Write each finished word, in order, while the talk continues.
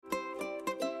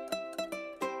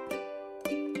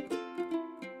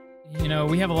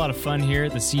We have a lot of fun here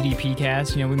at the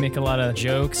CDPcast. We make a lot of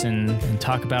jokes and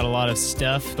talk about a lot of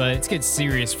stuff, but let's get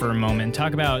serious for a moment.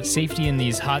 Talk about safety in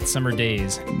these hot summer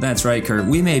days. That's right, Kurt.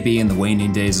 We may be in the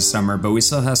waning days of summer, but we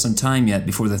still have some time yet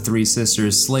before the three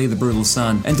sisters slay the brutal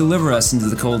sun and deliver us into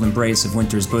the cold embrace of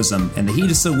winter's bosom. And the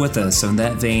heat is still with us, so in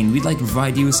that vein, we'd like to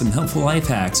provide you with some helpful life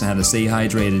hacks on how to stay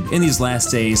hydrated in these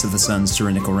last days of the sun's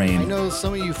tyrannical reign. I know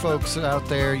some of you folks out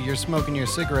there, you're smoking your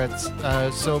cigarettes,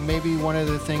 so maybe one of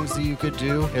the things that you could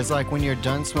do is like when you're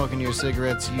done smoking your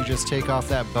cigarettes, you just take off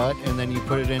that butt and then you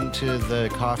put it into the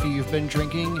coffee you've been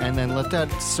drinking and then let that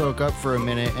soak up for a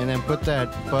minute and then put that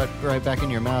butt right back in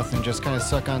your mouth and just kind of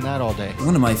suck on that all day.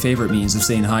 One of my favorite means of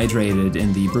staying hydrated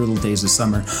in the brutal days of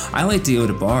summer, I like to go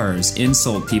to bars,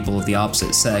 insult people of the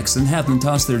opposite sex, and have them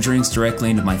toss their drinks directly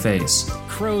into my face.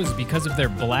 Crows, because of their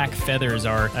black feathers,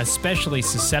 are especially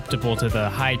susceptible to the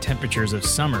high temperatures of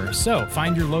summer. So,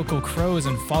 find your local crows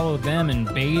and follow them and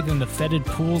bathe in the fetid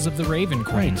pools of the Raven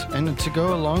Queen. Right, and to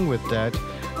go along with that,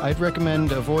 I'd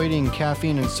recommend avoiding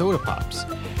caffeine and soda pops.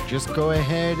 Just go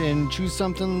ahead and choose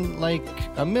something like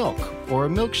a milk or a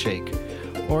milkshake,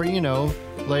 or,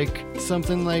 like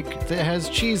something like that has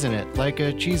cheese in it, like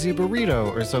a cheesy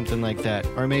burrito or something like that,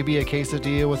 or maybe a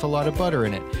quesadilla with a lot of butter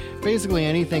in it. Basically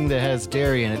anything that has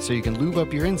dairy in it so you can lube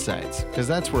up your insides, because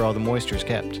that's where all the moisture is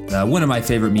kept. One of my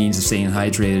favorite means of staying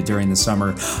hydrated during the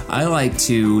summer, I like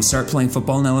to start playing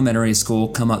football in elementary school,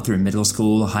 come up through middle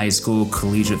school, high school,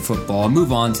 collegiate football,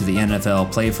 move on to the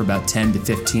NFL, play for about 10 to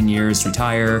 15 years,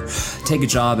 retire, take a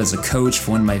job as a coach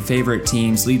for one of my favorite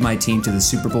teams, lead my team to the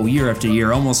Super Bowl year after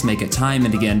year, almost make it time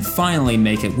and again, finally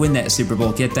make it, win that Super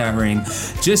Bowl, get that ring.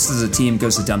 Just as the team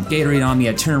goes to dump Gatorade on me,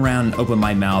 I turn around and open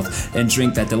my mouth and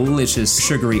drink that delicious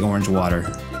sugary orange water.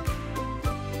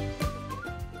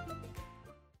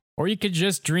 Or you could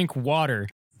just drink water.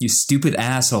 You stupid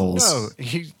assholes.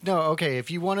 Okay, if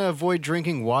you want to avoid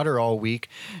drinking water all week,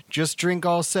 just drink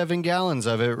all 7 gallons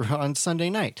of it on Sunday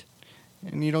night.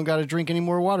 And you don't got to drink any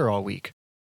more water all week.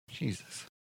 Jesus.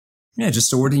 Yeah, just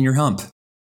store it in your hump.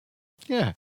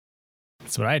 Yeah.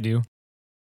 That's what I do.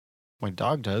 My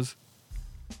dog does.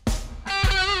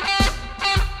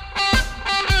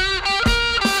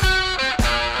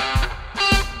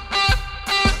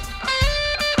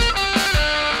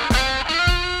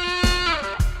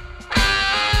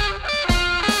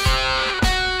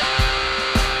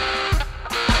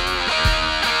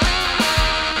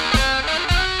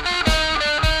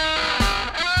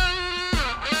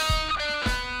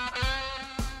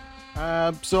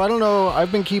 So I don't know,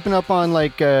 I've been keeping up on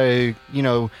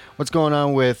what's going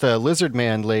on with Lizard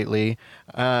Man lately,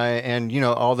 and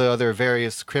all the other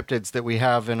various cryptids that we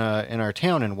have in our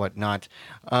town and whatnot.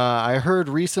 I heard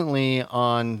recently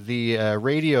on the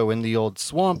radio in the old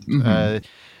swamp that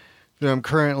I'm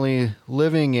currently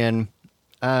living in,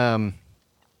 it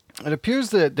appears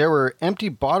that there were empty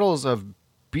bottles of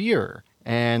beer,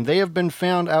 and they have been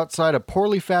found outside a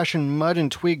poorly fashioned mud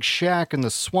and twig shack in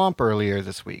the swamp earlier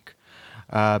this week.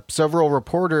 Several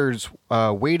reporters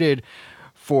waited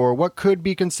for what could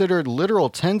be considered literal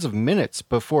tens of minutes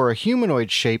before a humanoid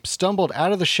shape stumbled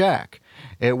out of the shack.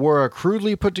 It wore a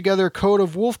crudely put together coat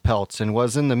of wolf pelts and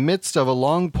was in the midst of a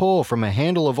long pole from a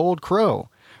handle of old crow.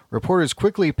 Reporters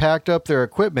quickly packed up their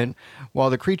equipment while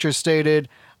the creature stated,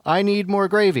 "I need more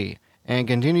gravy," and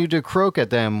continued to croak at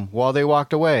them while they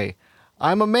walked away.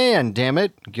 "I'm a man, damn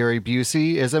it. Gary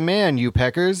Busey is a man, you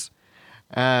peckers."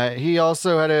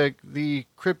 The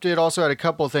cryptid also had a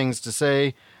couple things to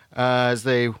say as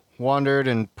they wandered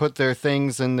and put their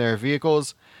things in their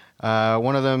vehicles.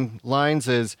 One of them lines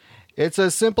is, "It's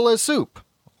as simple as soup,"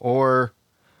 or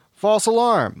 "false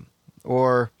alarm,"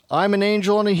 or "I'm an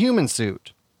angel in a human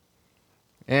suit,"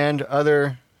 and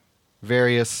other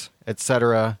various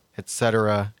etc.,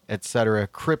 etc., etc.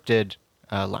 cryptid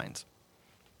lines.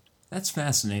 That's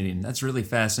fascinating. That's really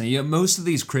fascinating. Most of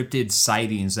these cryptid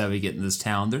sightings that we get in this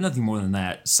town, they're nothing more than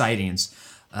that, sightings.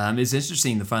 It's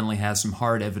interesting to finally have some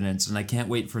hard evidence, and I can't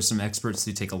wait for some experts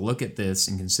to take a look at this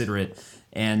and consider it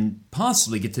and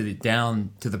possibly get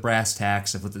down to the brass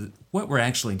tacks of what we're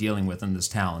actually dealing with in this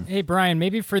town. Hey, Brian,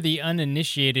 maybe for the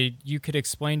uninitiated, you could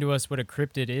explain to us what a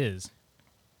cryptid is.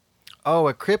 Oh,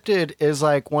 a cryptid is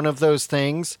like one of those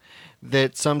things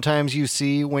that sometimes you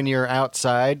see when you're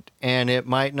outside, and it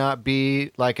might not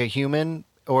be like a human,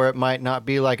 or it might not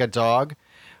be like a dog,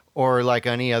 or like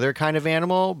any other kind of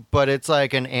animal, but it's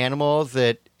like an animal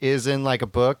that is in like a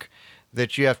book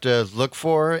that you have to look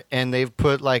for, and they've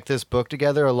put like this book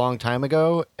together a long time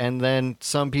ago, and then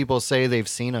some people say they've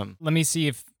seen them. Let me see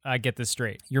if I get this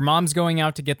straight. Your mom's going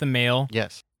out to get the mail.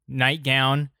 Yes.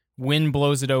 Nightgown, wind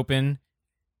blows it open.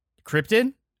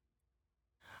 Cryptid?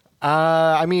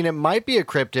 I mean, it might be a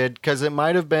cryptid because it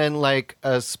might have been like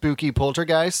a spooky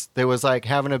poltergeist that was like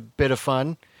having a bit of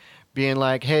fun, being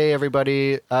like, "Hey,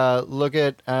 everybody, look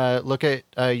at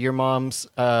your mom's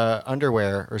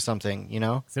underwear or something," you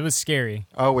know? It was scary.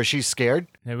 Oh, was she scared?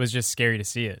 It was just scary to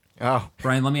see it. Oh,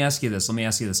 Brian, let me ask you this.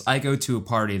 I go to a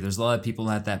party. There's a lot of people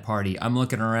at that party. I'm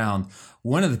looking around.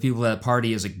 One of the people at that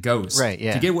party is a ghost. Right,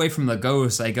 yeah. To get away from the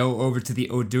ghost, I go over to the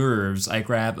hors d'oeuvres. I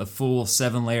grab a full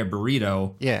 7-layer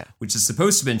burrito. Yeah. Which is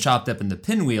supposed to have been chopped up into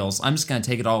pinwheels. I'm just going to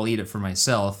take it all, eat it for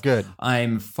myself. Good.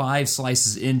 I'm 5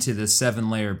 slices into the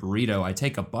 7-layer burrito. I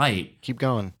take a bite. keep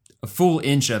going. A full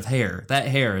inch of hair. That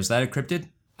hair, is that a cryptid?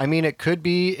 I mean, it could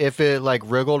be if it like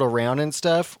wriggled around and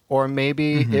stuff, or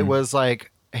maybe it was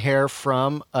like hair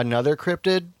from another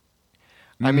cryptid.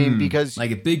 I mean, because like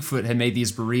if Bigfoot had made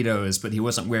these burritos, but he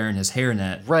wasn't wearing his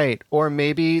hairnet. right, or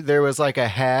maybe there was like a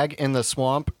hag in the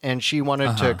swamp, and she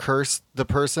wanted to curse the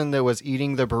person that was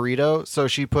eating the burrito, so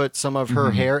she put some of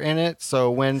her hair in it. So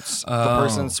when the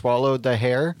person swallowed the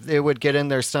hair, it would get in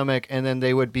their stomach, and then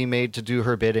they would be made to do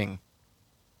her bidding.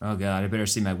 Oh God, I better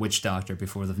see my witch doctor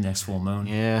before the next full moon.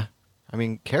 Yeah, I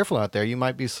mean, careful out there; you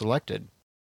might be selected.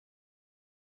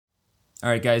 All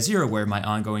right, guys, you're aware of my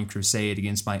ongoing crusade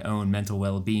against my own mental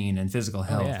well-being and physical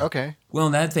health. yeah. Okay. Well,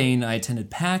 in that vein, I attended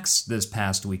PAX this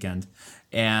past weekend,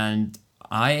 and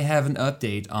I have an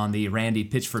update on the Randy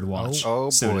Pitchford watch, Oh,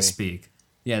 so boy. to speak.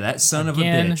 Yeah, that son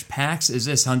Again. of a bitch. PAX is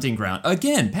his hunting ground.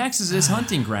 Again, PAX is his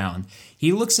hunting ground.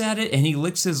 He looks at it and he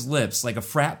licks his lips like a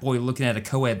frat boy looking at a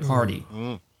co-ed party.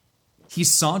 He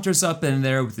saunters up in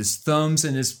there with his thumbs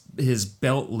in his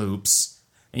belt loops,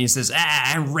 and he says,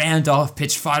 I'm Randolph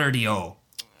Pitchfordio.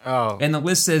 Oh, And the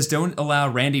list says don't allow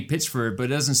Randy Pitchford, but it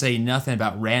doesn't say nothing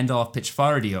about Randolph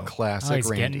Pitchfordio. classic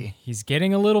Randy. He's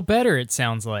getting a little better, it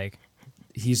sounds like.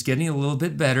 He's getting a little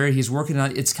bit better. He's working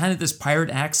on it's kind of this pirate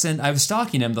accent. I was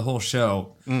stalking him the whole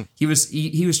show. He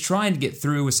was trying to get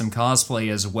through with some cosplay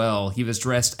as well. He was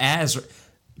dressed as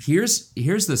here's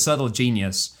the subtle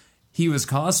genius. He was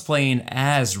cosplaying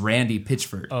as Randy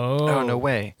Pitchford. Oh, no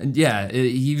way. And yeah,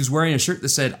 he was wearing a shirt that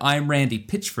said I'm Randy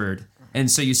Pitchford. And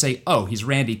so you say, oh, he's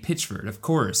Randy Pitchford. Of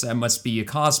course, that must be a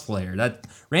cosplayer. That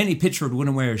Randy Pitchford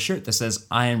wouldn't wear a shirt that says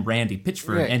I am Randy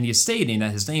Pitchford, Right. and he's stating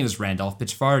that his name is Randolph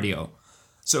Pitchfordio.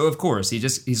 So of course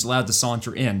he's allowed to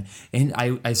saunter in. And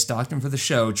I stalked him for the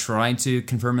show, trying to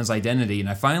confirm his identity, and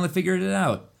I finally figured it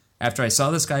out. After I saw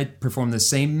this guy perform the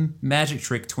same magic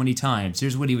trick 20 times,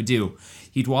 here's what he would do.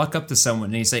 He'd walk up to someone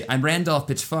and he'd say, I'm Randolph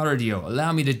Pitchfordio.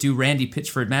 Allow me to do Randy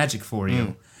Pitchford magic for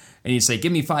you. And he'd say,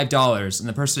 give me $5. And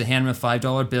the person would hand him a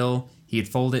 $5 bill. He'd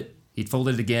fold it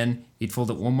again. He'd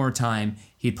fold it one more time.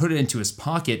 He'd put it into his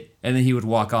pocket, and then he would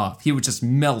walk off. He would just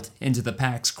melt into the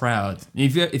PAX crowd.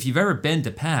 And if you've ever been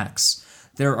to PAX,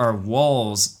 there are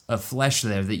walls of flesh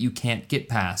there that you can't get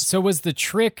past. So was the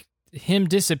trick him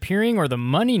disappearing or the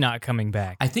money not coming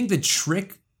back? I think the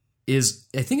trick is,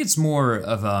 I think it's more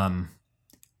of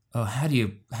how do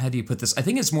you put this? I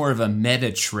think it's more of a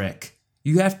meta trick.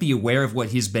 You have to be aware of what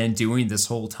he's been doing this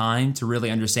whole time to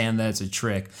really understand that it's a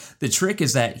trick. The trick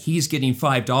is that he's getting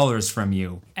 $5 from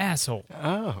you. Asshole.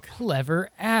 Oh, Clever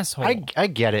asshole. I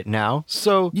get it now.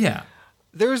 So Yeah.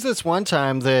 there was this one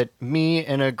time that me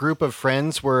and a group of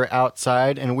friends were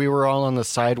outside and we were all on the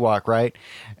sidewalk, right?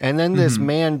 And then this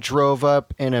man drove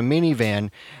up in a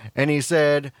minivan and he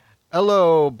said,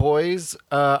 hello, boys.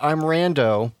 I'm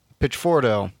Rando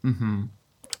Pitchfordo.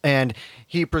 And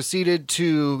he proceeded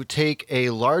to take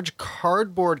a large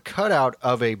cardboard cutout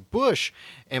of a bush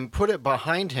and put it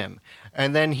behind him.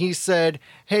 And then he said,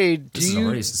 hey, This is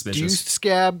already suspicious. do you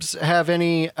scabs have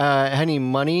any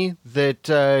money that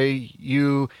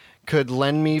you could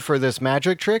lend me for this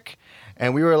magic trick?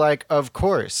 And we were like, of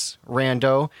course,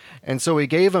 Rando. And so we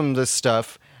gave him this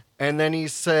stuff. And then he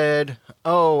said,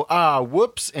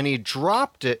 whoops. And he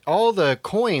dropped all the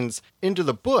coins into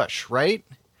the bush, right?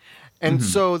 And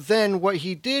so then what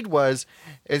he did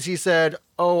is he said,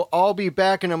 I'll be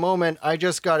back in a moment. I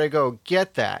just got to go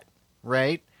get that,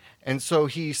 right? And so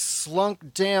he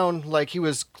slunk down like he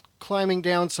was climbing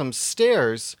down some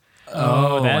stairs.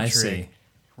 Oh, that I trick. see.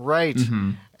 Right.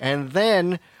 And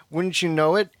then, wouldn't you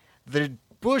know it, the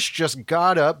bush just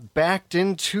got up, backed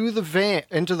into the van,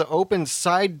 into the open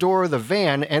side door of the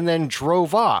van, and then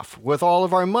drove off with all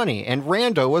of our money. And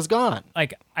Rando was gone.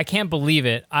 Like, I can't believe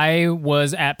it. I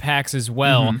was at PAX as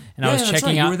well, and I Yeah, was that's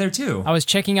checking right. out. You were there too. I was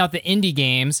checking out the indie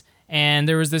games, and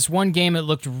there was this one game that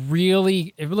looked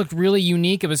really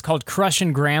unique. It was called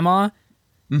Crushin' Grandma,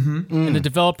 and the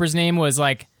developer's name was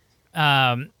like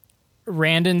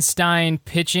Randenstein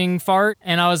pitching fart,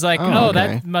 and I was like, okay.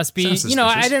 That must be, Sounds I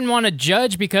suspicious. didn't want to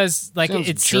judge because like Sounds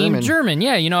it seemed German.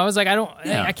 German. Yeah, I was like,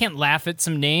 Yeah. I can't laugh at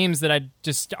some names that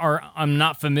I'm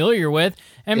not familiar with.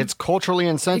 And It's culturally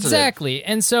insensitive. exactly.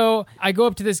 And so I go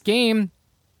up to this game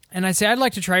and I say, I'd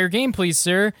like to try your game, please,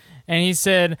 sir. And he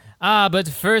said, but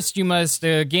first you must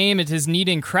game it is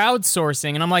needing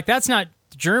crowdsourcing. And I'm like, that's not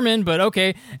German, but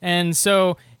okay. And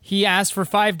so he asked for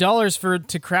 $5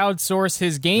 to crowdsource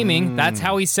his gaming. That's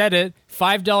how he said it.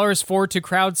 $5 to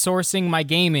crowdsourcing my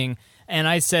gaming. And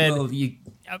I said, Well, you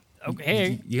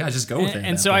okay. you gotta just go with it. at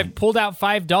And that so I point. pulled out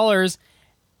 $5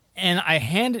 and I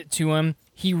hand it to him.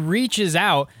 He reaches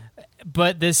out,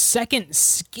 but the second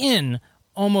skin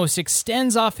almost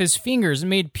extends off his fingers,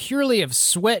 made purely of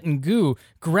sweat and goo,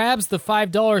 grabs the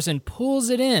 $5 and pulls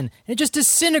it in. And it just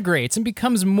disintegrates and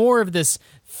becomes more of this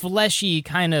fleshy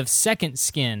kind of second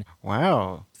skin.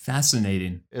 Wow.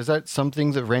 Fascinating. Is that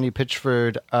something that Randy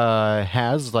Pitchford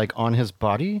has, like, on his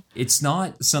body? It's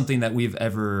not something that we've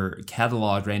ever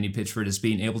cataloged Randy Pitchford as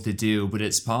being able to do, but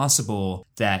it's possible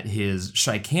that his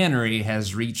chicanery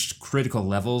has reached critical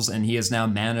levels and he is now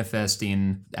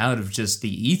manifesting out of just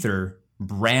the ether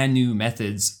brand new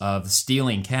methods of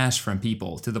stealing cash from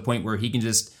people to the point where he can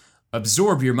just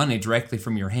absorb your money directly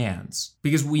from your hands.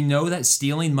 Because we know that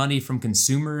stealing money from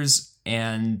consumers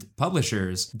and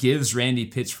publishers gives Randy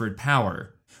Pitchford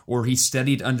power, or he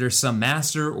studied under some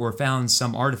master or found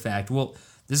some artifact. Well,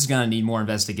 this is going to need more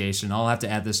investigation. I'll have to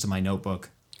add this to my notebook.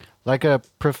 Like a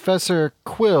Professor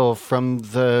Quill from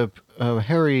the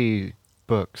Harry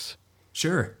books.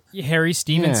 Sure. Harry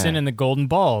Stevenson Yeah. and the Golden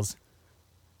Balls.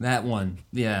 That one.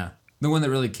 Yeah. The one that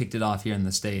really kicked it off here in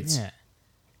the States. Yeah.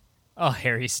 Oh,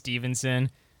 Harry Stevenson.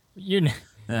 You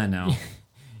I know.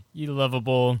 you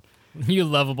lovable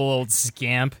old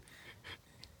scamp.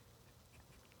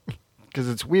 Because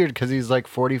it's weird because he's like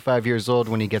 45 years old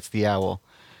when he gets the owl.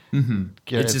 It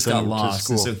just got to lost,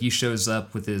 and school. so he shows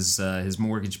up with his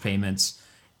mortgage payments.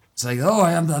 It's like, oh,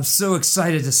 I'm so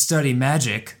excited to study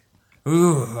magic.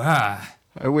 Ooh, ah.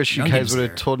 I wish you Youngins guys would have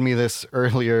there. told me this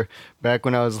earlier, back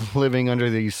when I was living under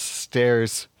these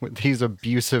stairs with these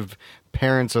abusive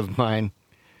parents of mine.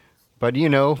 But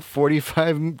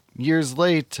 45 years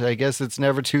late, I guess it's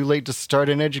never too late to start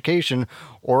an education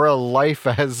or a life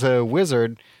as a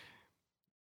wizard.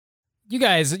 You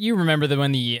guys, you remember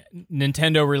when the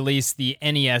Nintendo released the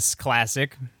NES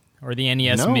Classic or the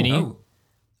NES No. Mini? Oh,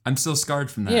 I'm still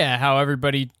scarred from that. Yeah, how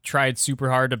everybody tried super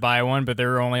hard to buy one, but there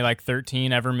were only like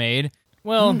 13 ever made.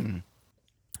 Well,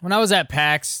 when I was at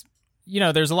PAX,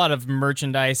 there's a lot of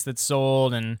merchandise that's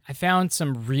sold, and I found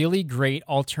some really great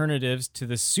alternatives to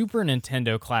the Super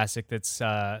Nintendo Classic that's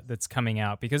coming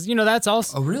out because that's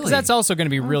also Oh, really? 'cause that's also going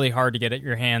to be really hard to get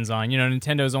your hands on.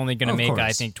 Nintendo's only going to Of make I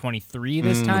course. think 23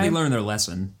 this They time. learned their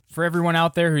lesson. For everyone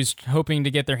out there who's hoping to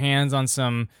get their hands on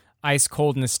some ice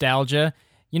cold nostalgia,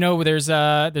 there's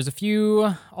a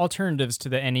few alternatives to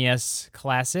the NES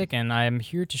Classic, and I'm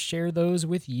here to share those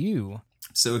with you.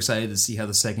 So excited to see how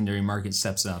the secondary market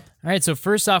steps up. All right, so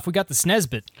first off, we got the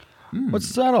SNESbit.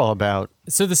 What's that all about?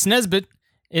 So the SNESbit,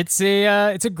 it's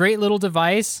a great little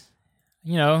device.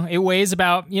 It weighs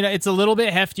about, it's a little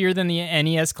bit heftier than the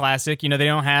NES Classic. They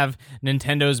don't have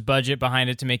Nintendo's budget behind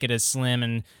it to make it as slim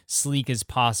and sleek as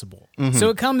possible. So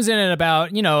it comes in at about,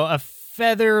 a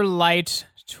feather light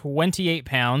 28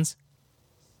 pounds.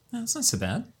 No, that's not so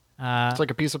bad. It's like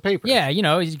a piece of paper. Yeah,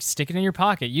 you stick it in your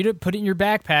pocket. You put it in your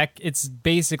backpack. It's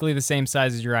basically the same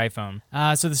size as your iPhone.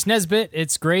 So the SNESbit,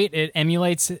 it's great. It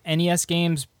emulates NES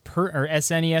games or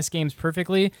SNES games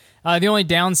perfectly. The only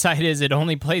downside is it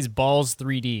only plays Balls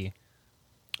 3D.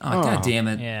 Oh, God damn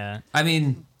it. Yeah. I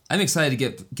mean, I'm excited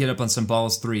to get up on some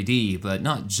Balls 3D, but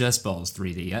not just Balls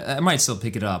 3D. I might still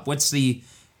pick it up. What's the...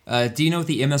 do you know what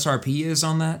the MSRP is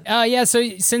on that? Yeah,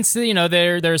 so since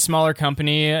they're a smaller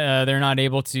company, they're not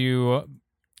able to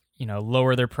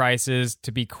lower their prices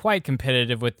to be quite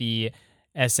competitive with the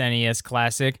SNES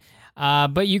Classic.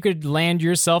 But you could land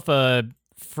yourself a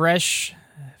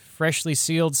freshly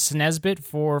sealed SNESbit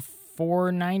for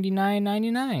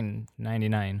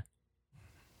 $499.99.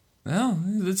 Well,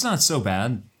 it's not so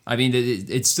bad. I mean,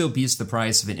 it still beats the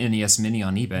price of an NES Mini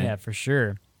on eBay. Yeah, for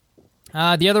sure.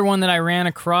 The other one that I ran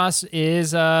across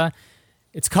is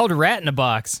it's called Rat in a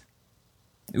Box.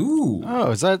 Ooh.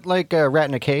 Oh, is that like a rat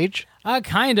in a cage?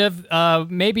 Kind of.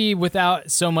 Maybe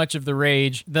without so much of the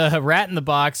rage. The Rat in the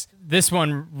Box, this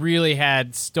one really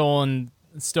had stolen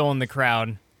the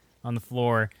crowd on the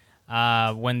floor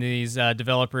when these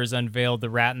developers unveiled the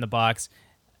Rat in the Box.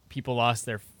 people lost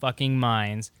their fucking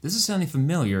minds. This is sounding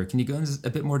familiar. Can you go into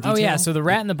a bit more detail? Oh, yeah. So the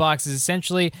rat in the box is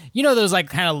essentially, those like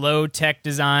kind of low-tech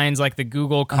designs like the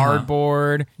Google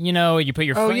Cardboard, you put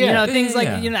your phone, things like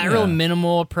that real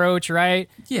minimal approach, right?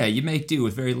 Yeah, you make do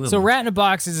with very little. So rat in a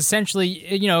box is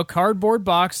essentially, a cardboard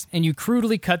box, and you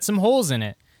crudely cut some holes in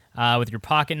it with your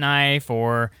pocket knife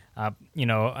or,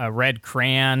 a red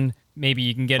crayon. Maybe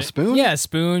you can get a spoon? Yeah, a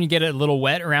spoon. You get it a little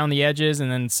wet around the edges and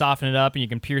then soften it up and you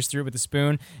can pierce through it with a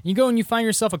spoon. You go and you find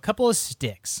yourself a couple of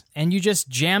sticks and you just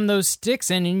jam those sticks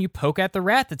in and you poke at the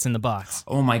rat that's in the box.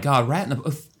 Oh my God, rat in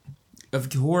the... Of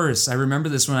course. I remember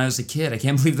this when I was a kid. I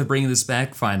can't believe they're bringing this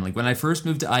back finally. When I first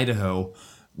moved to Idaho,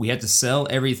 we had to sell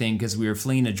everything because we were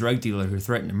fleeing a drug dealer who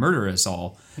threatened to murder us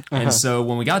all. And so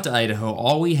when we got to Idaho,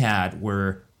 all we had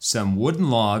were some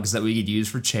wooden logs that we could use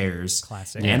for chairs.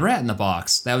 Classic. And rat in the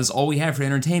box. That was all we had for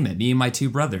entertainment, me and my two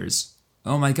brothers.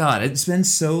 Oh my God, it's been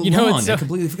so long. I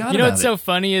completely forgot about it. What's so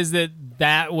funny is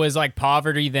that was like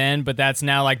poverty then, but that's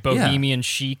now like bohemian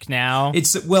chic now.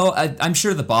 I'm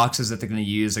sure the boxes that they're going to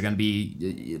use are going to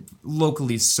be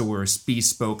locally sourced,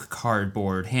 bespoke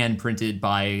cardboard, hand printed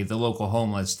by the local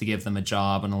homeless to give them a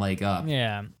job and a leg up.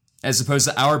 Yeah. As opposed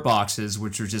to our boxes,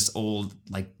 which were just old,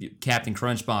 like Captain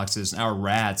Crunch boxes, and our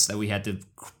rats that we had to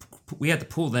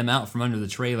pull them out from under the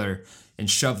trailer and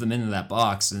shove them into that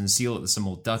box and seal it with some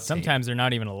old duct tape. Sometimes they're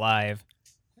not even alive.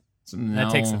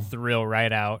 That takes the thrill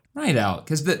right out. Right out,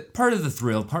 because part of the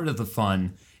thrill, part of the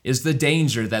fun, is the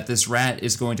danger that this rat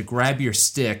is going to grab your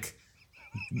stick,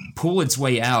 pull its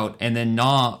way out, and then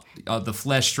gnaw the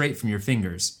flesh straight from your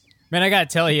fingers. Man, I gotta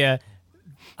tell you,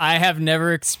 I have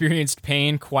never experienced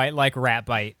pain quite like rat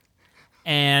bite.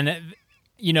 And,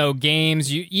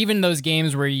 games, even those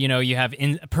games where, you have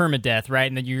permadeath, right?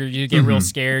 And then you get real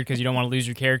scared because you don't want to lose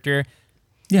your character.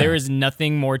 Yeah. There is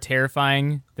nothing more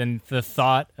terrifying than the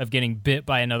thought of getting bit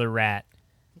by another rat.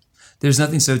 There's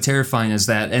nothing so terrifying as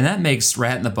that. And that makes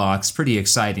Rat in the Box pretty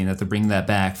exciting that they're bringing that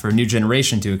back for a new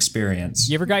generation to experience.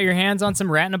 You ever got your hands on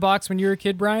some Rat in a Box when you were a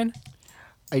kid, Brian?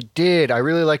 I did. I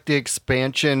really liked the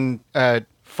expansion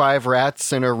 5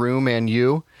 rats in a room and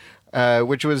you,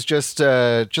 which was just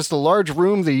a large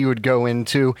room that you would go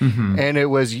into, and it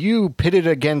was you pitted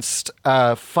against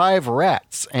 5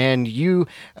 rats, and you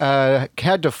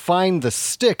had to find the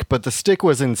stick, but the stick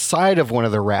was inside of one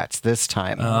of the rats this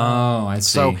time. Oh, I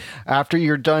see. So after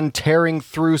you're done tearing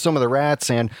through some of the rats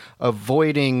and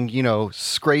avoiding,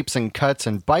 scrapes and cuts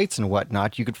and bites and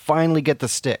whatnot, you could finally get the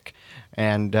stick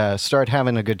and start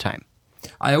having a good time.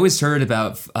 I always heard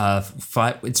about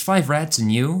 5 rats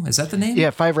and you. Is that the name? Yeah,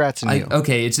 5 rats and you.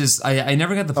 Okay, it's just I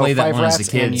never got to play that one as a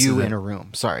kid. 5 rats and you in a room.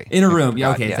 Sorry, in a room.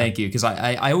 Yeah, okay, thank you. Because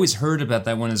I always heard about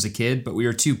that one as a kid, but we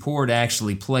were too poor to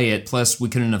actually play it. Plus, we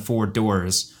couldn't afford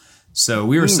doors, so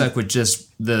we were stuck with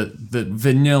just the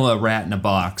vanilla rat in a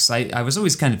box. I was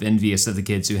always kind of envious of the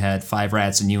kids who had 5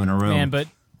 rats and you in a room. Man, but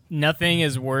nothing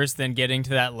is worse than getting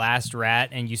to that last rat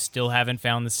and you still haven't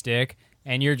found the stick,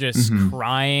 and you're just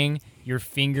crying. Your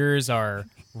fingers are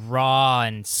raw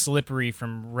and slippery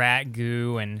from rat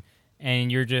goo,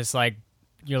 and you're just like,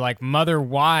 Mother,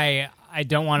 why? I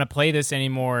don't want to play this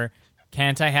anymore.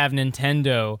 Can't I have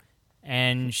Nintendo?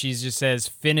 And she just says,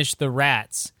 finish the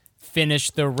rats. Finish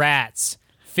the rats.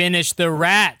 Finish the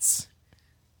rats.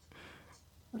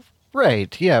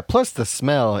 Right, yeah. Plus the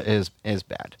smell is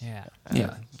bad. Yeah.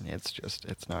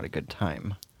 It's not a good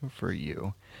time for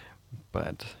you.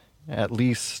 But at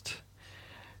least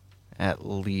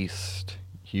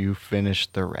you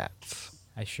finished the rats.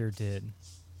 I sure did.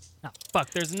 Oh, fuck,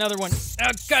 there's another one.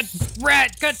 Oh, God,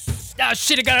 rat, God. Oh,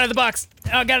 shit, it got out of the box.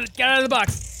 Oh, got out of the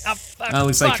box. Oh, fuck.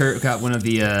 Looks like Kurt got one of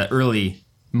the early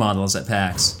models at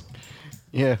PAX.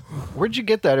 Yeah. Where'd you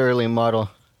get that early model?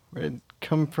 Did it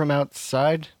come from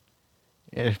outside?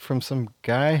 From some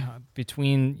guy?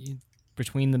 Between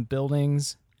the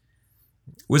buildings.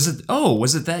 Was it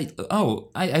that? Oh,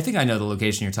 I think I know the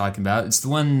location you're talking about. It's the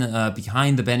one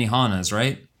behind the Benihanas,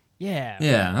 right? Yeah.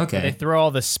 Yeah, okay. They throw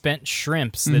all the spent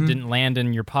shrimps that didn't land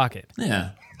in your pocket.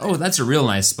 Yeah. Oh, that's a real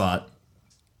nice spot.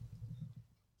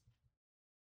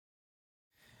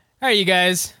 All right, you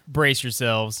guys, brace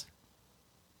yourselves.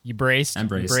 You braced? I'm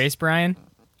braced. You braced, Brian?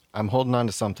 I'm holding on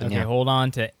to something, Okay, hold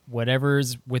on to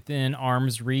whatever's within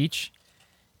arm's reach,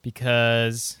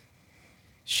 because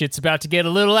shit's about to get a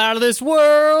little out of this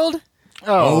world.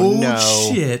 Oh no.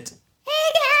 Shit.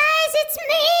 Hey guys, it's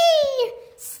me!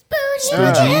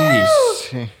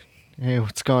 Spoogie. Hey,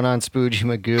 what's going on, Spoogie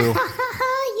Magoo?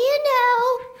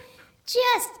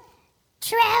 Just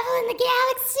traveling the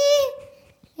galaxy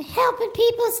and helping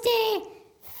people stay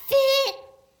fit.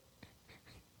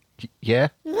 Yeah?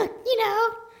 Look,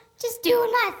 just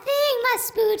doing my thing, my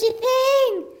spoogie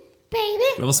thing. baby.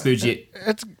 Well, Spoogie.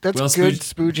 That's Well, good,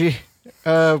 Spoogie.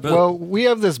 Well, we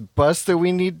have this bus that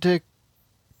we need to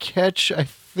catch, I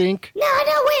think. No,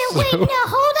 wait, no,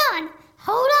 hold on.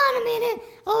 Hold on a minute.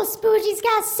 Oh, Spoogie's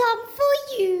got something for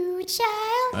you,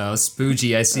 child. Oh,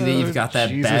 Spoogie, I see that you've got that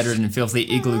Jesus. battered and filthy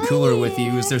igloo cooler with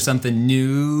you. Is there something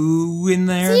new in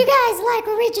there? So you guys like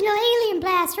original Alien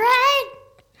Blast, right?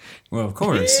 Well, of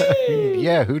course.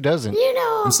 Yeah, who doesn't? You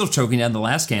know, I'm still choking down the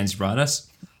last cans you brought us.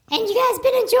 and you guys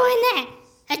been enjoying that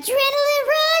adrenaline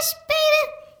rush, baby?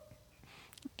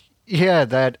 Yeah,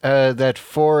 that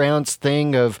 4-ounce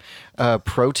thing of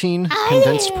protein,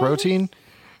 condensed yeah. protein,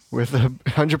 with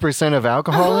 100% of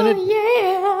alcohol in it.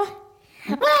 Yeah.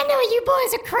 Well, I know you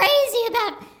boys are crazy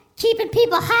about keeping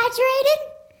people hydrated,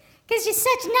 because you're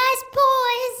such nice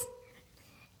boys.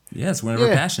 Yeah, it's one of our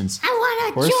Yeah. passions. I want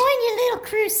to course. join your little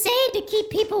crusade to keep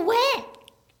people wet.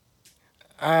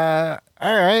 All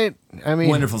right. I mean,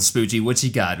 Wonderful, Spoogie. What you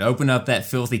got? Open up that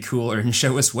filthy cooler and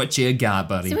show us what you got,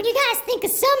 buddy. So when you guys think of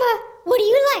summer, what do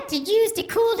you like to use to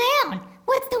cool down?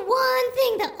 What's the one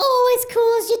thing that always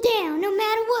cools you down, no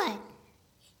matter what?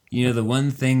 You know, the one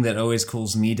thing that always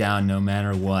cools me down no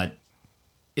matter what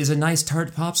is a nice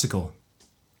tart popsicle.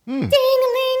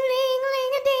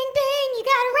 Ding-a-ling-ling-ling-a-ding-ding. You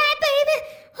got it right, baby.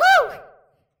 Whoo!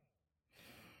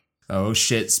 Oh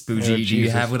shit, Spoogie, Oh, do you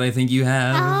Jesus. have what I think you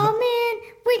have? Oh, man.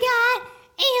 We got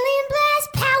Alien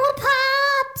Blast Power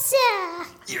Pops.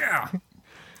 Yeah!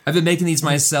 I've been making these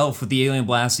myself with the Alien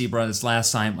Blast you brought us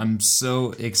last time. I'm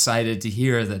so excited to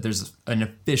hear that there's an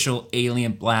official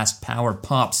Alien Blast Power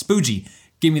Pop. Spoogie,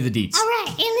 give me the deets. All right,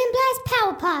 Alien Blast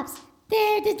Power Pops.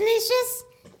 They're delicious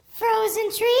frozen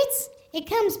treats. It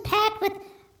comes packed with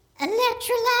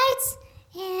electrolytes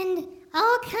and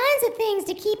all kinds of things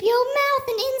to keep your mouth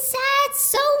and inside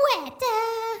so wet.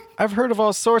 I've heard of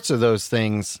all sorts of those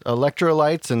things.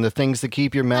 Electrolytes and the things that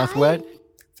keep your mouth wet.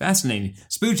 Fascinating.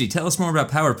 Spoogie, tell us more about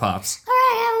Power Pops. All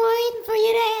right, I'm waiting for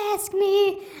you to ask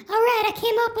me. All right, I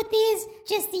came up with these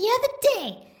just the other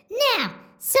day. Now,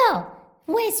 so,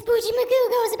 the way Spoogie Magoo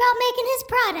goes about making his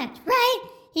product, right?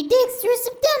 He digs through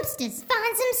some dumpsters,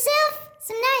 finds himself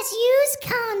some nice used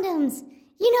condoms.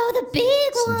 You know, the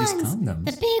big Some used ones. condoms?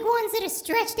 The big ones that are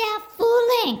stretched out full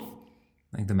length.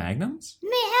 Like the Magnums?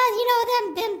 Man, you know,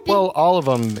 them big... Well, all of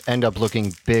them end up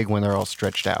looking big when they're all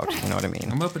stretched out. You know what I mean?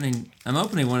 I'm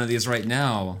opening one of these right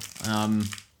now.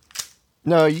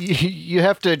 No, you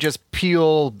have to just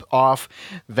peel off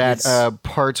that It's-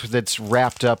 part that's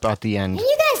wrapped up at the end. And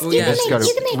you guys, Well, you, yeah, can just make, gotta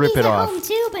you can make rip these it at off. home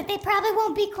too, but they probably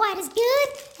won't be quite as good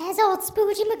as old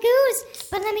Spoogie Magoo's.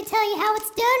 But let me tell you how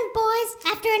it's done, boys.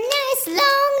 After a nice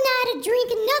long night of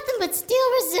drinking nothing but Still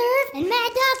Reserve and Mad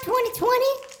Dog 2020,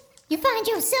 you find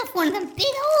yourself one of them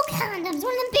big old condoms,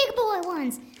 one of them big boy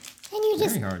ones. And you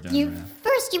just, Very hard to you unwrap.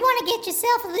 first you want to get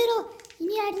yourself a little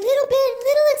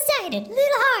excited,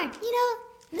 little hard, you know,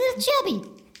 little chubby,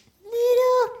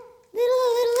 little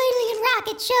alien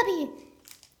rocket chubby.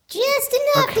 Just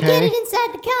enough to get Okay. it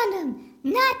inside the condom.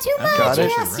 Not too much, got or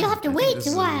it. else you'll have to I think wait this a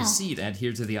is while. seed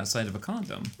adhered to the outside of a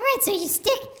condom. All right, so you just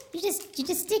stick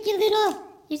your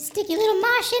little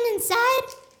Martian inside,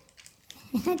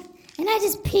 and I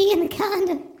just pee in the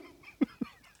condom.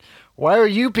 Why are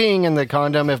you peeing in the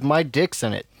condom if my dick's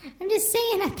in it? I'm just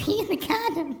saying, I pee in the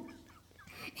condom.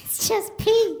 It's just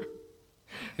pee.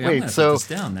 Hey, Wait, I'm gonna so- put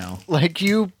this down now. Like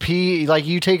you pee, like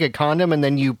you take a condom and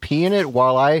then you pee in it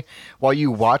while you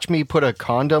watch me put a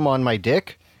condom on my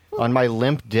dick, on my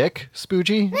limp dick,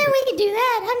 Spoogie. Man, we can do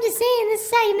that. I'm just saying, this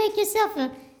is how you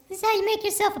make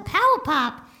yourself a power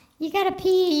pop. You gotta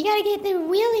pee. You gotta get the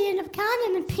wheelie in a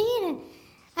condom and pee in it.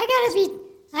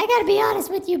 I gotta be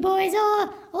honest with you boys. Old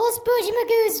Spoogie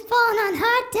Magoo's fallen on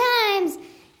hard times,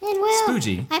 and well,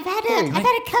 Spoogie? I've had to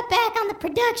cut back on the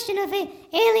production of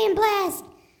Alien Blast.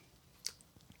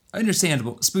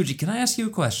 Understandable. Spoogie, can I ask you a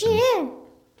question? Yeah.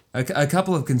 A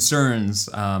couple of concerns.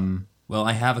 Well,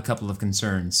 I have a couple of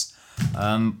concerns.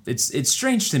 It's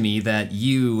strange to me that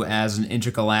you, as an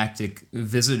intergalactic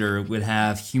visitor, would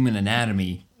have human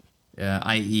anatomy,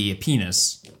 i.e., a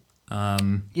penis.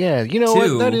 Yeah, you know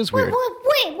Two. what? That is weird.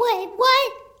 Wait,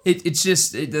 what? It's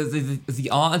just the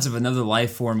odds of another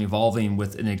life form evolving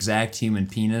with an exact human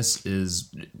penis is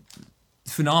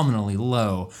phenomenally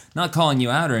low. Not calling you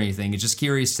out or anything, it's just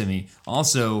curious to me.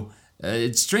 Also,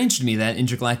 it's strange to me that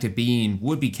intergalactic being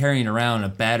would be carrying around a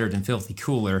battered and filthy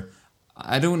cooler.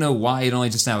 I don't know why it only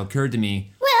just now occurred to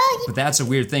me, Well, but that's a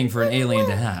weird thing for an alien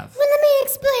to have. Well, let me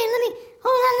explain.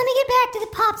 Hold on. Let me get back to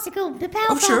the popsicle. The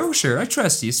power Oh, sure. I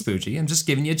trust you, Spoogie. I'm just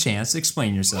giving you a chance to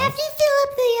explain yourself. After you fill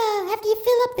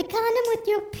up the condom with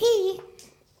your pee,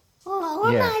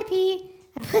 or Yeah. my pee,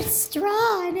 I put a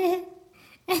straw in it,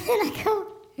 and then I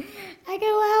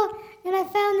go out and I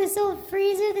found this old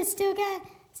freezer that still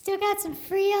got some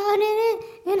Freon in it,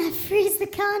 and I freeze the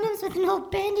condoms with an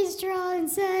old bendy straw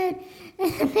inside,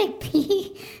 and I make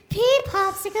pee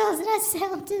popsicles, and I sell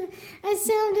them to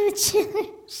the children.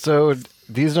 So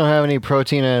these don't have any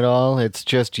protein at all? It's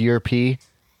just your pee?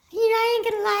 I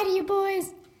ain't gonna lie to you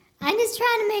boys. I'm just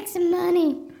trying to make some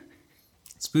money.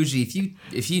 Spoogie,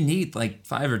 if you need like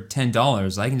 $5 or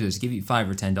 $10, I can just give you $5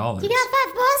 or $10. You got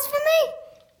 $5 for me?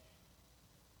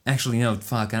 Actually, no,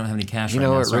 fuck, I don't have any cash You right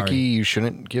know now, what, sorry. Ricky? You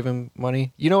shouldn't give him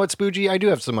money. You know what, Spoogie? I do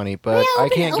have some money, but Yeah, I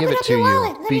can't give it to you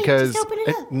Let me because just open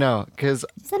it up. no, because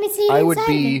Just let me see I inside would of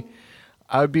be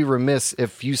it. remiss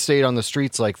if you stayed on the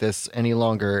streets like this any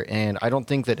longer, and I don't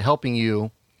think that helping you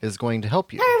is going to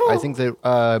help you. Terrible. I think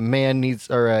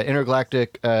that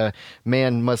intergalactic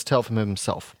man must help him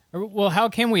himself. Well, how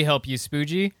can we help you,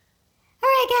 Spoogie? All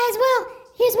right, guys. Well,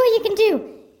 here's what you can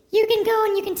do. You can go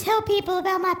and you can tell people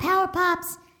about my Power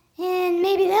Pops, and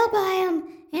maybe they'll buy them,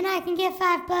 and I can get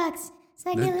 $5. So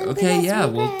I can get a little bit Okay, less yeah,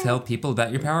 sweet we'll bread. tell people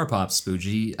about your Power Pops,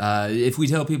 Spoogie. If we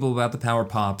tell people about the Power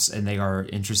Pops and they are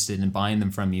interested in buying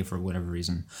them from you for whatever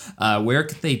reason, where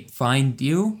could they find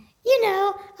you?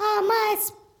 My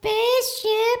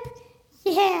spaceship.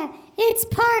 Yeah, it's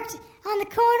parked on the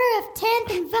corner of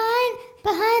 10th and Vine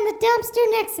behind the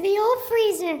dumpster next to the old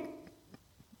freezer.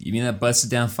 You mean that busted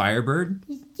down Firebird?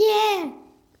 Yeah.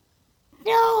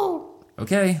 No.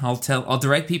 Okay, I'll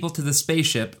direct people to the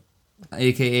spaceship,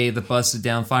 aka the busted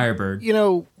down Firebird. You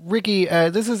know, Ricky,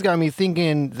 this has got me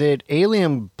thinking that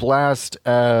Alien Blast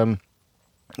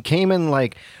came in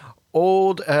like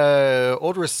old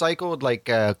recycled like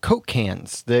Coke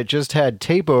cans that just had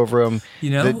tape over them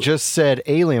that just said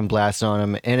Alien Blast on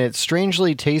them, and it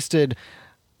strangely tasted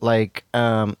like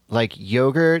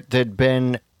yogurt that'd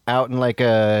been out in like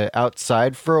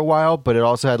outside for a while, but it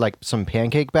also had like some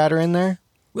pancake batter in there.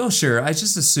 Well, sure, I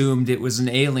just assumed it was an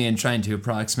alien trying to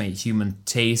approximate human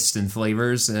taste and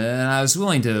flavors, and I was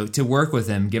willing to work with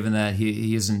him, given that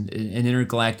he is an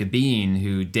intergalactic being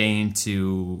who deigned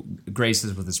to grace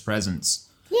us with his presence.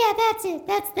 Yeah, that's it.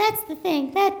 That's the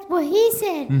thing. That's what he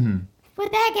said. Mm-hmm.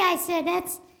 What that guy said.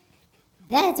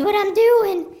 That's what I'm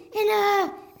doing.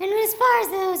 And as far as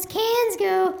those cans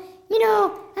go,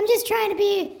 I'm just trying to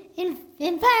be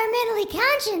environmentally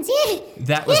conscious. Yeah.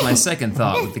 That was my second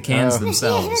thought with the cans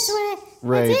themselves. Yeah, that's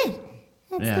Right. That's it.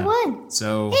 That's Yeah. the one.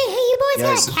 So Hey, you boys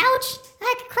Yes. got a couch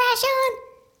I could crash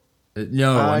on?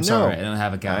 no, I'm no. sorry, I don't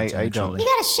have a couch. I don't. actually. You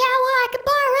got a shower I could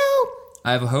borrow?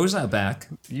 I have a hose out back.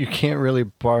 You can't really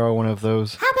borrow one of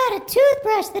those. How about a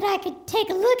toothbrush that I could take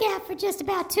a look at for just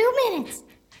about 2 minutes?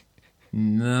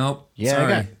 Nope. Yeah,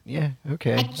 sorry.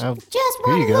 okay. I I'll- just here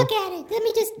want you to go. look at it. Let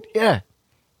me just... Yeah,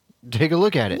 take a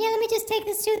look at it. Yeah, let me just take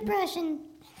this toothbrush and...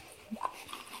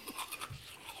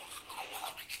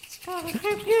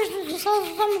 Just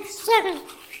hold on a second.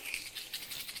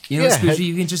 You know, Yeah. Spoogie,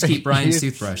 you can just keep Brian's It's-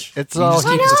 toothbrush. it's You can all- just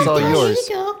keep it's his all toothbrush. yours.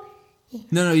 Here you go.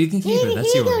 No, you can keep Here it. you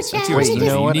That's go, yours. That's Chad. yours. Wait, you Spoogie.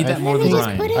 know what? You need I- that more let than me just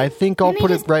Brian. put it- I think I'll Let me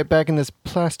put just- it right back in this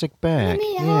plastic bag.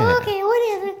 Yeah. Okay,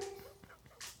 whatever.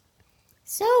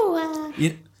 So,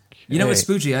 You know what, Hey.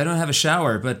 Spoogie? I don't have a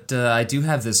shower, but I do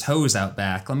have this hose out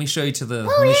back. Let me show you to the. oh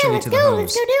let me yeah, show you let's to the go. hose.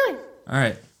 Let's go do it. All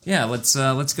right. Yeah. Let's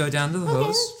go down to the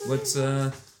hose. Let's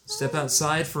step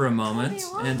outside for a moment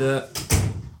and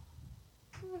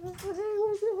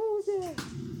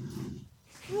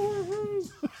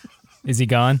Is he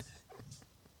gone?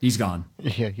 he's gone.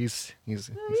 Yeah, he's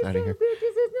out of here.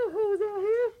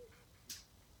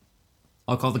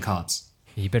 I'll call the cops.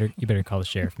 You better call the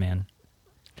sheriff, man.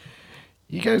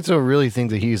 You guys don't really think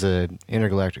that he's an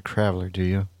intergalactic traveler, do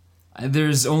you?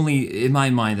 There's only, in my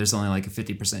mind, there's only like a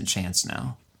 50% chance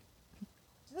now.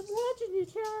 I'm watching you,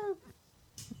 child.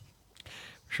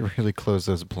 Should really close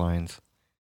those blinds.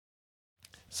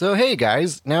 So hey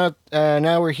guys, now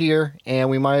we're here, and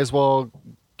we might as well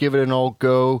give it an old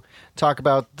go. Talk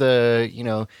about the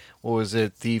what was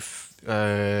it, the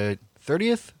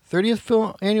 30th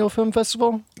annual film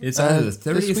festival? It's either the this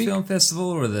 30th week? film festival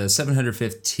or the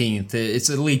 715th. It's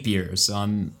a leap year, so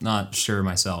I'm not sure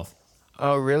myself.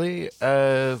 Oh really?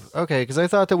 Okay, because I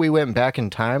thought that we went back in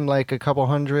time like a couple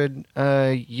hundred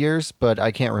years, but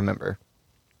I can't remember.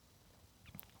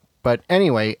 But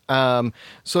anyway,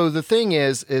 so the thing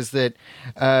is that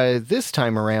this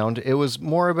time around, it was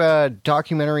more about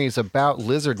documentaries about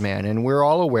Lizard Man, and we're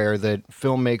all aware that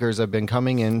filmmakers have been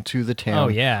coming into the town Oh,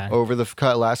 yeah. over the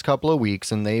last couple of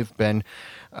weeks, and they've been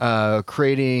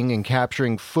creating and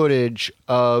capturing footage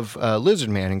of Lizard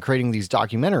Man and creating these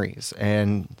documentaries.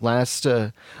 And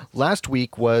last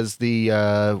week was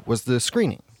the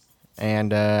screening,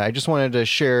 and I just wanted to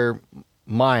share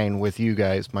mine with you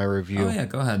guys, my review. Oh yeah,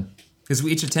 go ahead. Because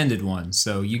we each attended one,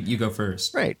 so you go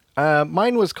first. Right.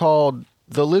 Mine was called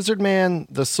The Lizard Man,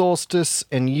 The Solstice,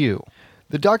 and You.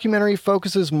 The documentary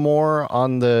focuses more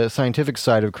on the scientific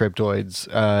side of cryptoids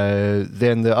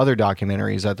than the other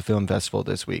documentaries at the film festival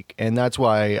this week. And that's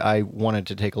why I wanted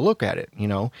to take a look at it,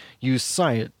 use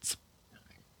science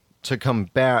to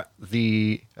combat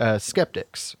the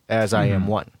skeptics, as I am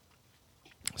one.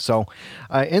 So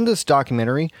in this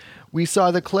documentary, we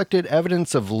saw the collected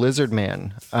evidence of Lizard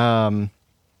Man.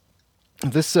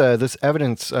 This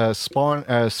evidence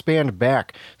spanned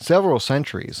back several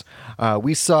centuries.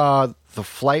 We saw the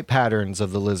flight patterns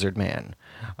of the lizard man.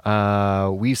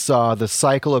 We saw the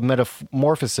cycle of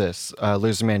metamorphosis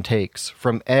lizard man takes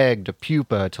from egg to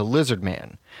pupa to lizard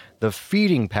man, the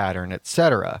feeding pattern,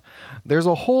 etc. There's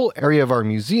a whole area of our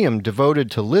museum devoted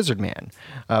to lizard man,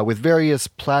 with various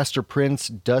plaster prints,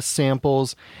 dust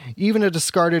samples, even a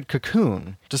discarded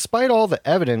cocoon. Despite all the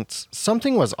evidence,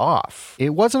 something was off. It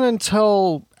wasn't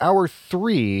until hour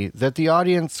 3 that the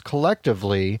audience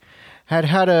collectively had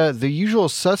the usual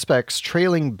suspects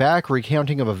trailing back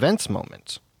recounting of events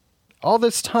moment. All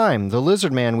this time, the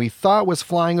lizard man we thought was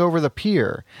flying over the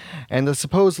pier, and the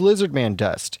supposed lizard man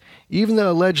dust, even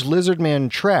the alleged lizard man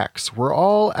tracks, were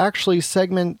all actually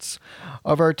segments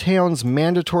of our town's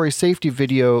mandatory safety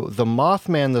video, The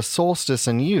Mothman, The Solstice,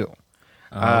 and You.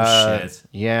 Shit.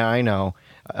 Yeah, I know.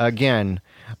 Again,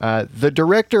 the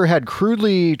director had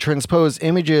crudely transposed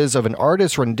images of an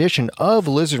artist's rendition of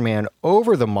Lizard Man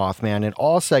over the Mothman in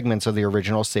all segments of the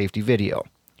original safety video.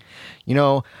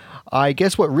 I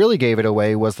guess what really gave it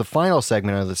away was the final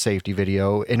segment of the safety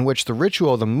video, in which the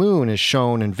ritual of the moon is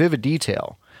shown in vivid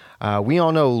detail. We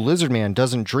all know Lizard Man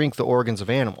doesn't drink the organs of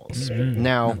animals.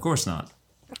 Now, Of course not.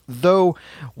 though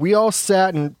we all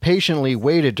sat and patiently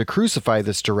waited to crucify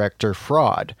this director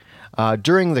fraud,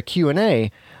 during the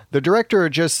Q&A, the director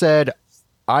just said,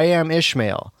 "I am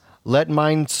Ishmael. Let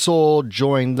mine soul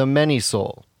join the many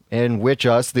soul," in which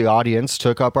us, the audience,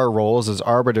 took up our roles as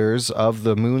arbiters of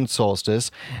the moon solstice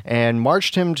and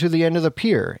marched him to the end of the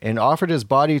pier and offered his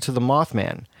body to the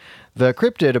Mothman. The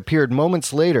cryptid appeared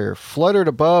moments later, fluttered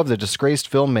above the disgraced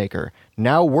filmmaker,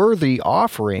 now worthy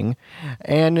offering,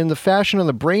 and in the fashion of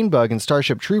the brain bug in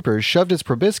Starship Troopers, shoved its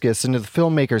proboscis into the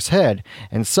filmmaker's head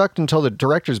and sucked until the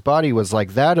director's body was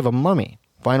like that of a mummy.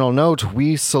 Final note,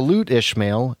 we salute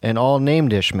Ishmael and all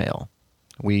named Ishmael.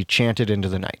 We chanted into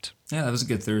the night. Yeah, that was a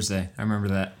good Thursday. I remember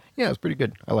that. Yeah, it was pretty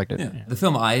good. I liked it. Yeah. The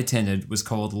film I attended was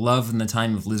called Love in the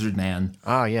Time of Lizard Man.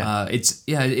 Ah, yeah.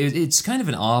 It's kind of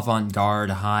an avant-garde,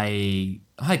 high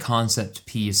concept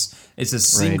piece. It's a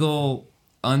single,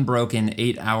 unbroken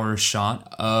 8-hour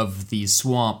shot of the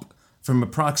swamp from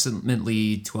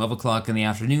approximately 12 o'clock in the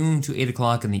afternoon to 8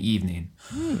 o'clock in the evening.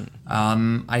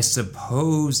 I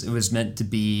suppose it was meant to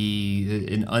be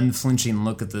an unflinching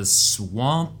look at the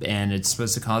swamp, and it's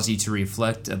supposed to cause you to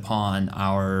reflect upon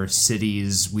our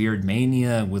city's weird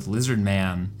mania with Lizard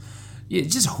Man. Yeah,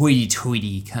 just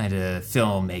hoity-toity kind of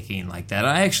filmmaking like that.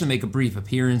 I actually make a brief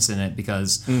appearance in it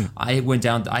because I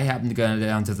happened to go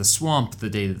down to the swamp the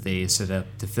day that they set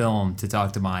up to film to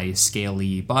talk to my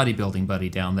scaly bodybuilding buddy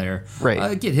down there.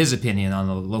 Right. Get his opinion on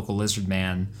the local Lizard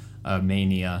Man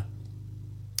mania.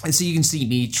 And so you can see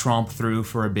me tromp through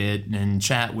for a bit and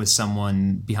chat with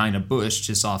someone behind a bush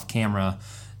just off camera.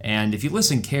 And if you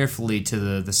listen carefully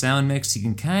to the sound mix, you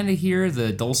can kind of hear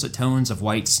the dulcet tones of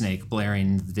Whitesnake blaring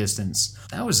in the distance.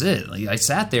 That was it. I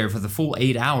sat there for the full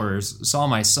 8 hours, saw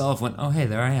myself, went, oh, hey,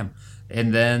 there I am.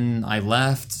 And then I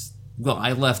left. Well,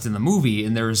 I left in the movie,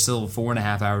 and there was still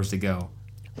 4.5 hours to go.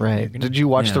 Right. Did you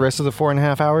watch the rest of the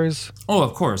 4.5 hours? Oh,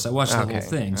 of course. I watched the whole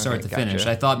thing, start to finish.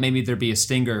 Gotcha. I thought maybe there'd be a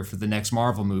stinger for the next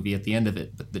Marvel movie at the end of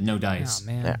it, but no dice. Oh,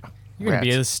 man. Yeah. You're going to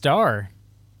be a star.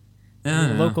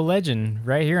 A local legend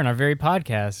right here on our very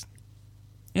podcast.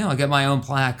 Yeah, I got my own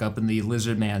plaque up in the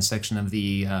Lizard Man section of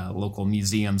the local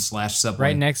museum / subway.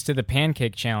 Right next to the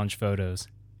Pancake Challenge photos.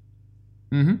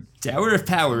 Tower of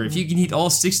Power. If you can eat all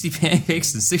 60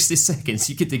 pancakes in 60 seconds,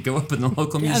 you get to go up in the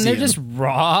local museum. And they're just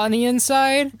raw on the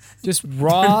inside. Just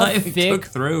raw, not even thick,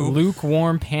 cooked through.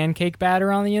 lukewarm pancake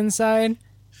batter on the inside.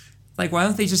 Like, why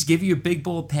don't they just give you a big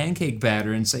bowl of pancake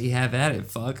batter and say, have at it,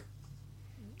 fuck?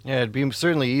 Yeah, it'd be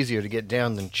certainly easier to get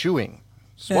down than chewing.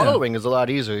 Swallowing is a lot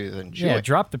easier than chewing. Yeah,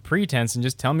 drop the pretense and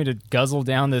just tell me to guzzle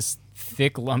down this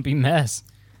thick, lumpy mess.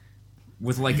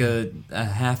 With like a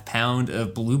half pound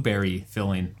of blueberry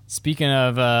filling. Speaking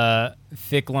of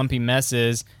thick, lumpy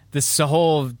messes, this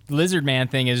whole Lizard Man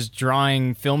thing is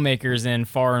drawing filmmakers in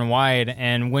far and wide,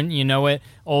 and wouldn't you know it,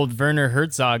 old Werner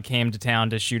Herzog came to town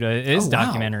to shoot his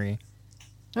documentary.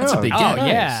 That's a big Oh, get.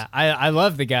 yeah. I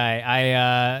love the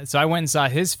guy. So I went and saw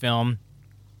his film,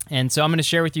 And so I'm going to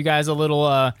share with you guys a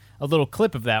little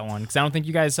clip of that one because I don't think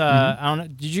you guys. I don't know.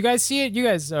 Did you guys see it? You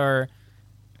guys are.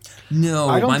 No,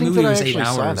 I don't my think movie that I was 8 actually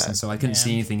saw hours, that. and so I couldn't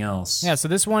see anything else. Yeah. So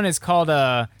this one is called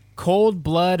Cold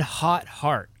Blood, Hot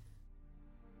Heart.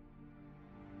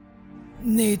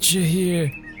 Nature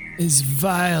here is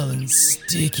vile and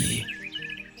sticky.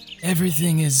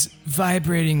 Everything is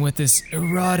vibrating with this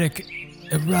erotic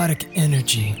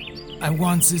energy. I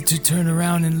wanted to turn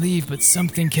around and leave, but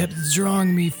something kept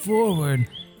drawing me forward.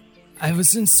 I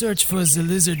was in search for the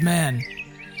lizard man.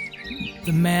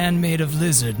 The man made of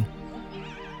lizard.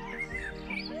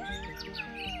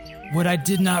 What I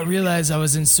did not realize I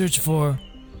was in search for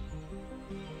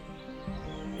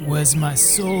was my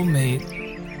soulmate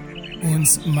and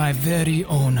my very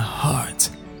own heart.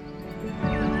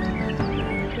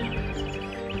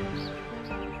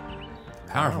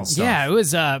 Powerful stuff. Yeah, it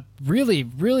was a really,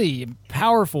 really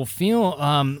powerful feel.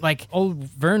 Like old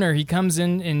Werner, he comes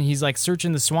in and he's like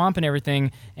searching the swamp and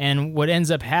everything. And what ends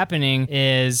up happening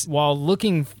is while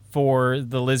looking for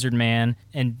the lizard man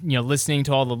and listening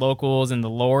to all the locals and the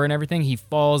lore and everything, he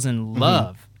falls in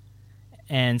love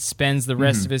and spends the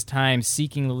rest of his time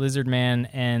seeking the lizard man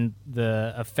and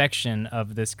the affection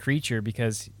of this creature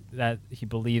because that he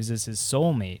believes is his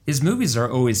soulmate. His movies are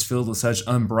always filled with such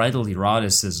unbridled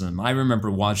eroticism. I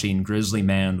remember watching Grizzly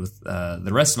Man with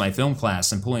the rest of my film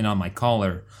class and pulling on my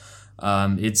collar.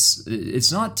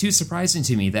 It's not too surprising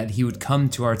to me that he would come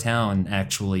to our town,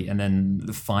 actually, and then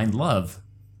find love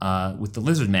with the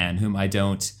lizard man, whom I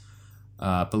don't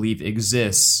believe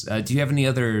exists. Do you have any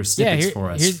other snippets for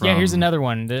us? Here's another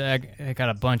one. I got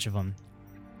a bunch of them.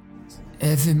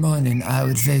 Every morning I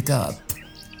would wake up,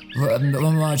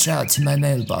 march out to my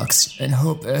mailbox, and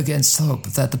hope against hope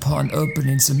that upon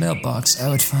opening the mailbox I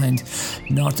would find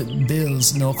not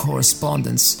bills nor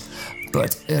correspondence,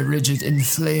 but a rigid,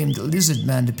 inflamed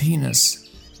lizard-man penis.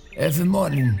 Every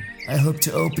morning I hope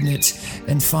to open it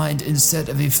and find, instead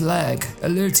of a flag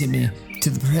alerting me to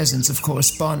the presence of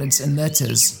correspondence and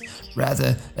letters,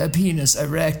 rather a penis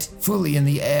erect fully in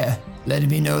the air, letting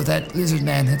me know that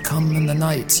lizard-man had come in the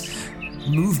night,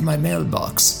 moved my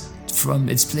mailbox from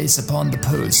its place upon the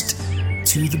post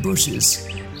to the bushes,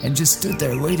 and just stood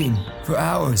there waiting for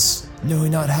hours,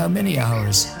 knowing not how many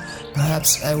hours.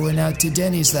 Perhaps I went out to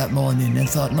Denny's that morning and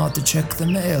thought not to check the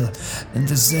mail, and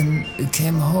then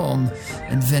came home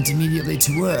and went immediately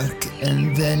to work,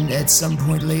 and then at some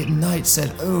point late at night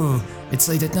said, "Oh, it's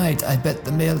late at night, I bet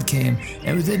the mail came,"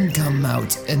 and it didn't come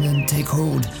out, and then take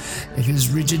hold of his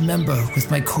rigid member with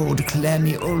my cold,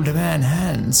 clammy older man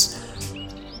hands.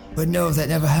 But no, that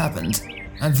never happened.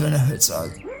 I'm Werner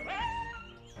Herzog.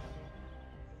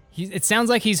 It sounds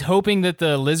like he's hoping that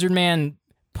the lizard man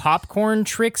popcorn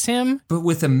tricks him. But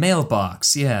with a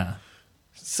mailbox, yeah.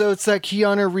 So it's that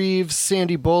Keanu Reeves,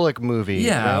 Sandy Bullock movie.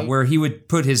 Yeah, right? where he would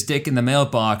put his dick in the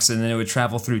mailbox and then it would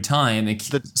travel through time. And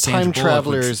The Sandra time Bullock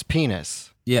traveler's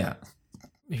penis. Yeah.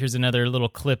 Here's another little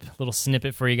clip, little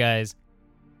snippet for you guys.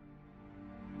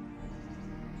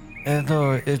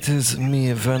 Hello, it is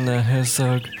me, Werner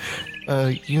Herzog.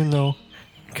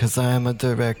 Because I am a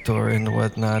director and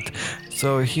whatnot.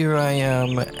 So here I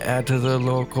am at the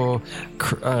local,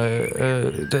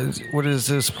 what is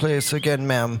this place again,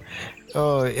 ma'am?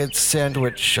 Oh, it's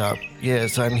Sandwich Shop.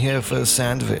 Yes, I'm here for a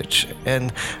sandwich.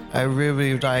 And I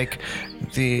really like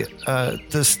the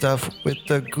stuff with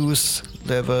the goose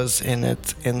livers in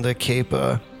it, in the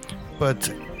caper. But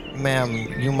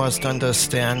ma'am, you must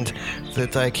understand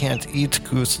that I can't eat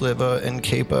goose liver and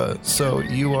caper, so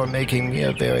you are making me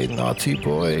a very naughty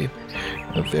boy.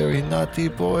 A very naughty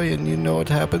boy, and you know what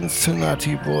happens to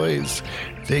naughty boys.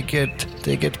 They get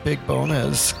big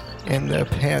boners in their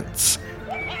pants.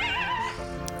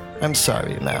 I'm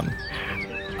sorry, ma'am.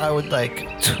 I would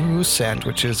like 2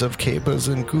 sandwiches of capers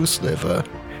and goose liver,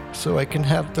 so I can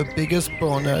have the biggest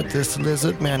boner this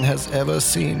lizard man has ever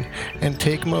seen and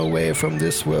take me away from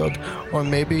this world, or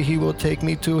maybe he will take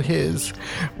me to his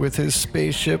with his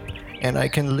spaceship and I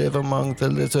can live among the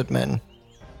lizard men.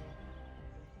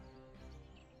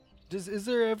 Is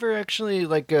there ever actually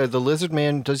the lizard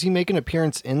man? Does he make an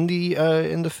appearance in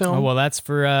the film? Oh well, that's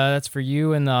for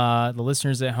you and the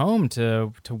listeners at home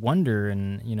to wonder,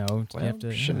 and you have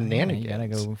to shenanigans. You gotta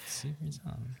go see if he's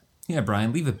on. Yeah,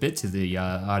 Brian, leave a bit to the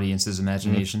audience's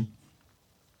imagination.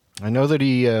 I know that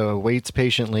he waits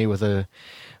patiently with a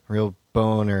real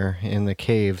boner in the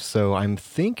cave, so I'm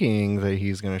thinking that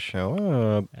he's going to show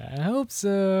up. I hope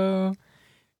so.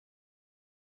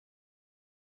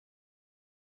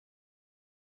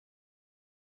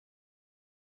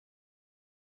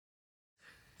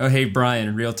 Oh, hey,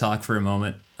 Brian, real talk for a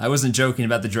moment. I wasn't joking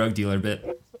about the drug dealer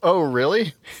bit. Oh,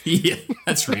 really? Yeah,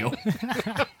 that's real.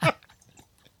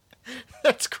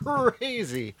 That's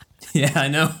crazy. Yeah, I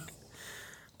know.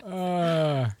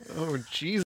 Oh, jeez.